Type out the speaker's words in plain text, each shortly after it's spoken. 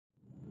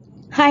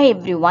Hi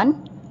everyone,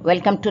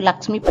 welcome to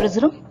Laxmi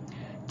Prasuram.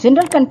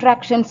 General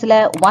contractions la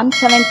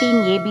 117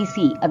 ABC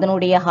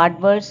அதனுடைய hard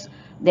words,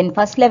 then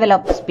first level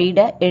of speed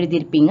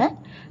எழுதிருப்பீங்க.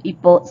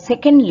 இப்போ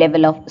second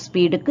level of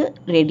speed க்கு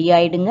ready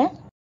ஆயிடுங்க.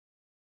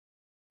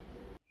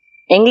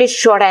 English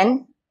Shorthand,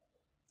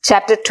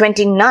 chapter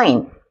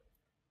 29,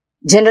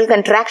 General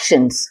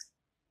contractions.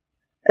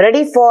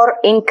 Ready for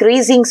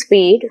increasing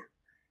speed.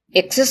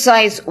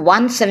 Exercise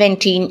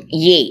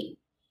 117-a.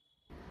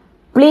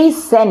 Please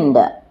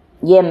send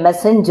a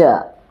messenger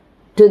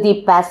to the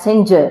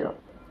passenger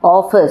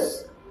office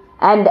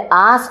and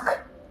ask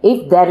if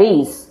there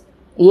is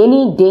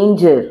any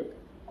danger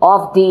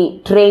of the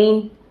train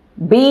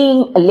being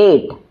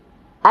late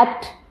at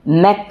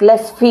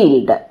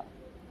Macclesfield.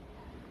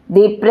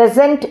 The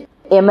present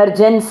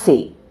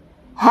emergency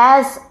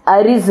has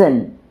arisen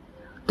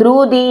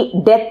through the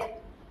death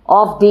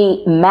of the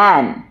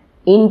man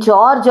in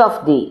charge of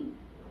the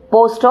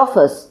post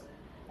office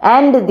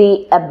and the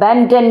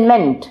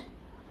abandonment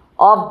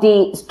of the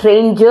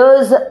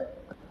stranger's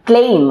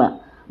claim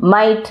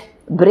might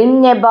bring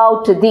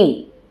about the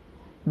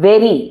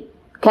very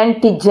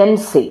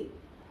contingency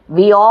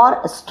we are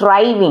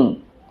striving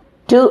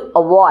to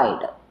avoid.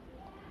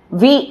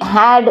 We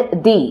had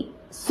the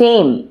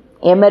same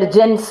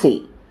emergency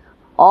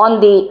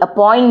on the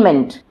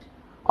appointment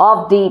of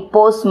the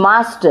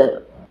postmaster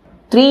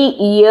 3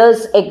 years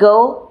ago,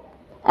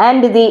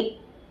 and the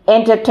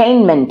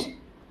entertainment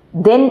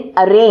then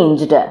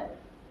arranged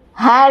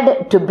had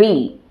to be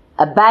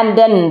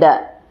abandoned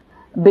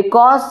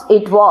because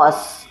it was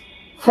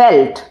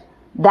felt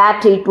that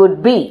it would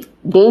be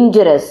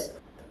dangerous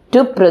to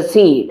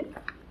proceed.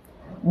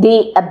 The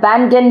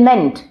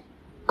abandonment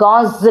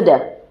caused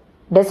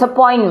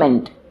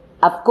disappointment,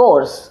 of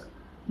course,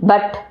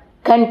 but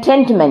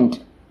contentment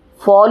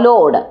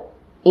followed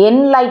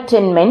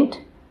enlightenment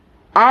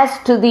as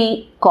to the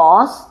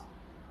cause,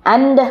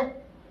 and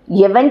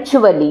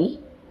eventually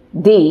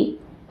the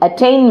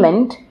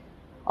attainment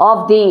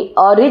of the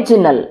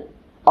original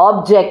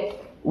object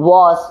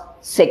was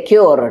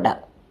secured.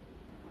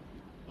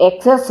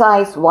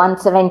 Exercise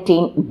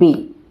 117-b.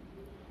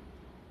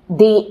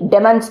 The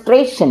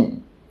demonstration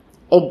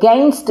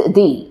against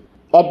the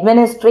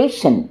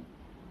administration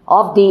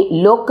of the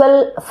local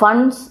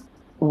funds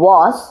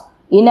was,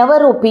 in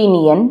our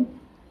opinion,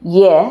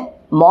 a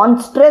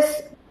monstrous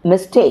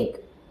mistake,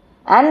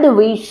 and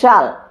we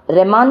shall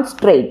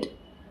remonstrate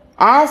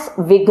as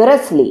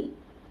vigorously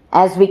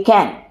as we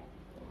can.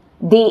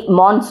 The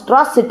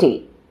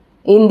monstrosity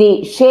in the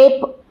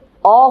shape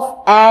of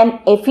an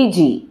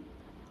effigy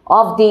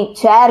of the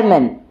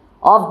chairman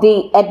of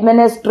the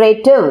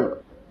administrative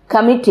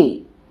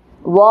committee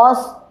was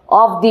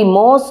of the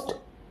most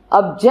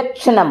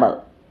objectionable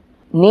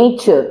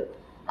nature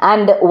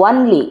and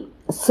only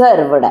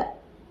served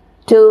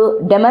to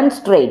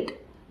demonstrate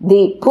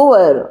the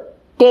poor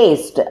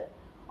taste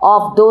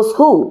of those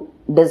who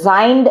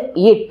designed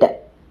it.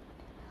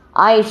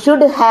 I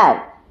should have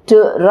to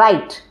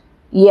write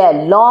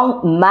a long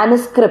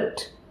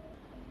manuscript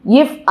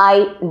if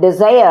I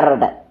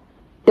desired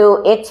to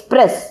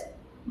express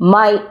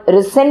my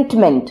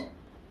resentment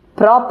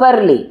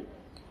properly,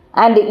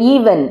 and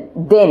even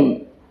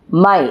then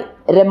my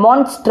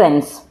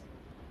remonstrance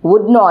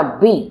would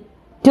not be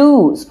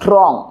too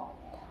strong.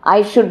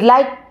 I should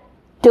like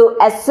to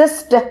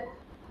assist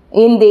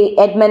in the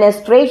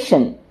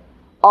administration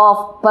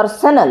of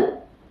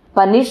personal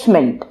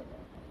punishment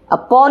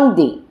upon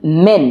the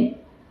men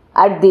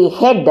at the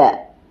head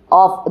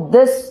of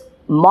this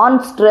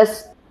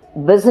monstrous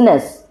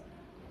business.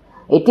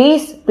 It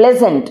is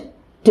pleasant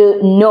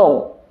to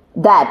know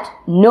that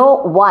no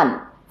one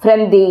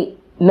from the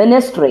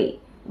ministry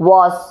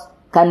was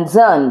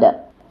concerned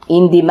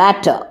in the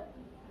matter.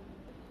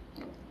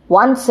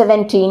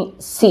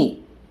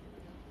 117c.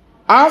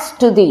 As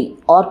to the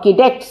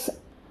architect's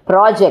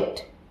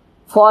project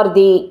for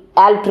the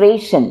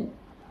alteration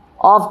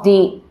of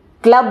the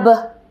club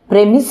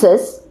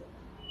premises,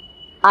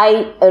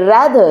 I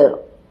rather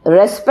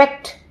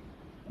respect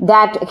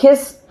that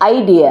his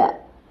idea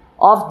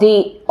of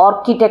the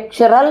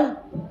architectural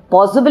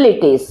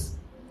possibilities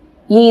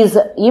is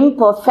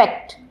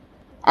imperfect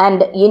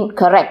and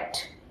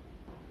incorrect.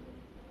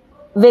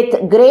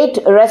 With great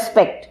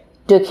respect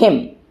to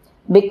him,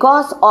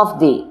 because of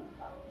the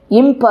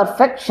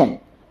imperfection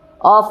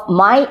of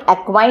my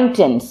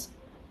acquaintance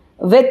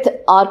with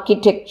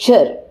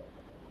architecture,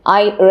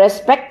 I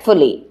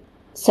respectfully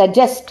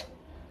suggest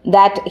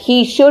that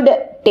he should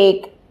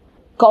take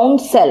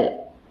counsel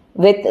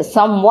with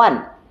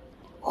someone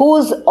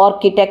whose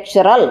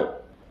architectural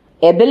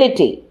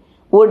ability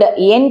would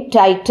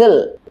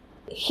entitle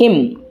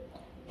him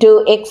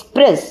to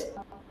express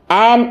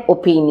an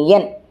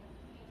opinion.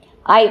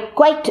 I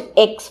quite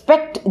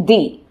expect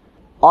the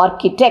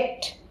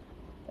architect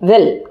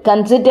will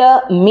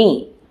consider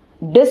me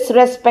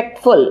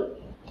disrespectful,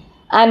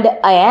 and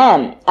I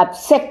am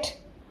upset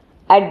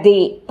at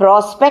the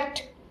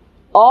prospect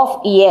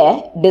of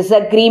a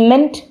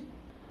disagreement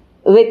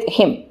with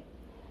him.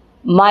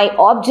 My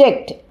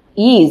object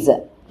is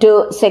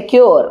to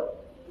secure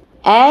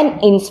an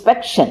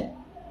inspection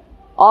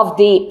of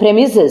the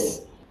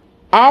premises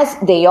as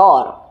they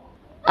are,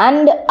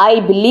 and I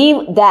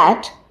believe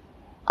that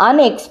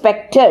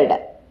unexpected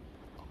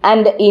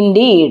and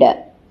indeed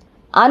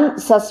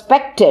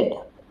unsuspected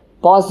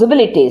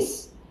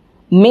possibilities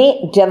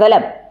may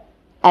develop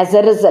as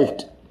a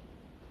result.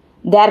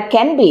 There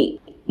can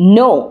be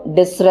no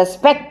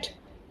disrespect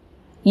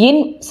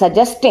in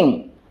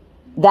suggesting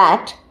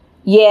that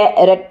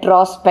a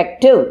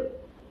retrospective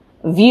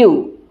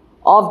view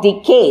of the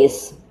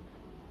case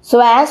so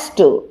as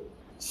to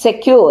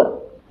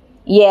secure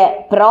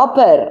a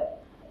proper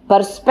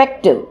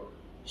perspective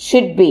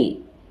should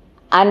be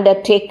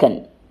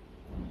undertaken.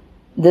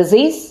 This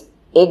is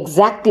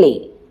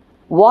exactly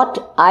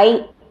what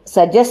I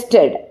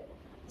suggested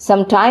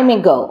some time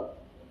ago,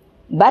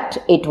 but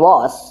it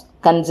was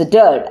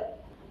considered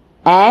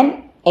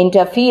an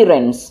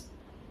interference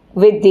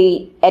with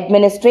the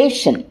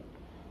administration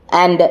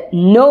and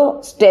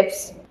no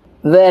steps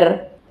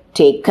were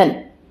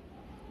taken.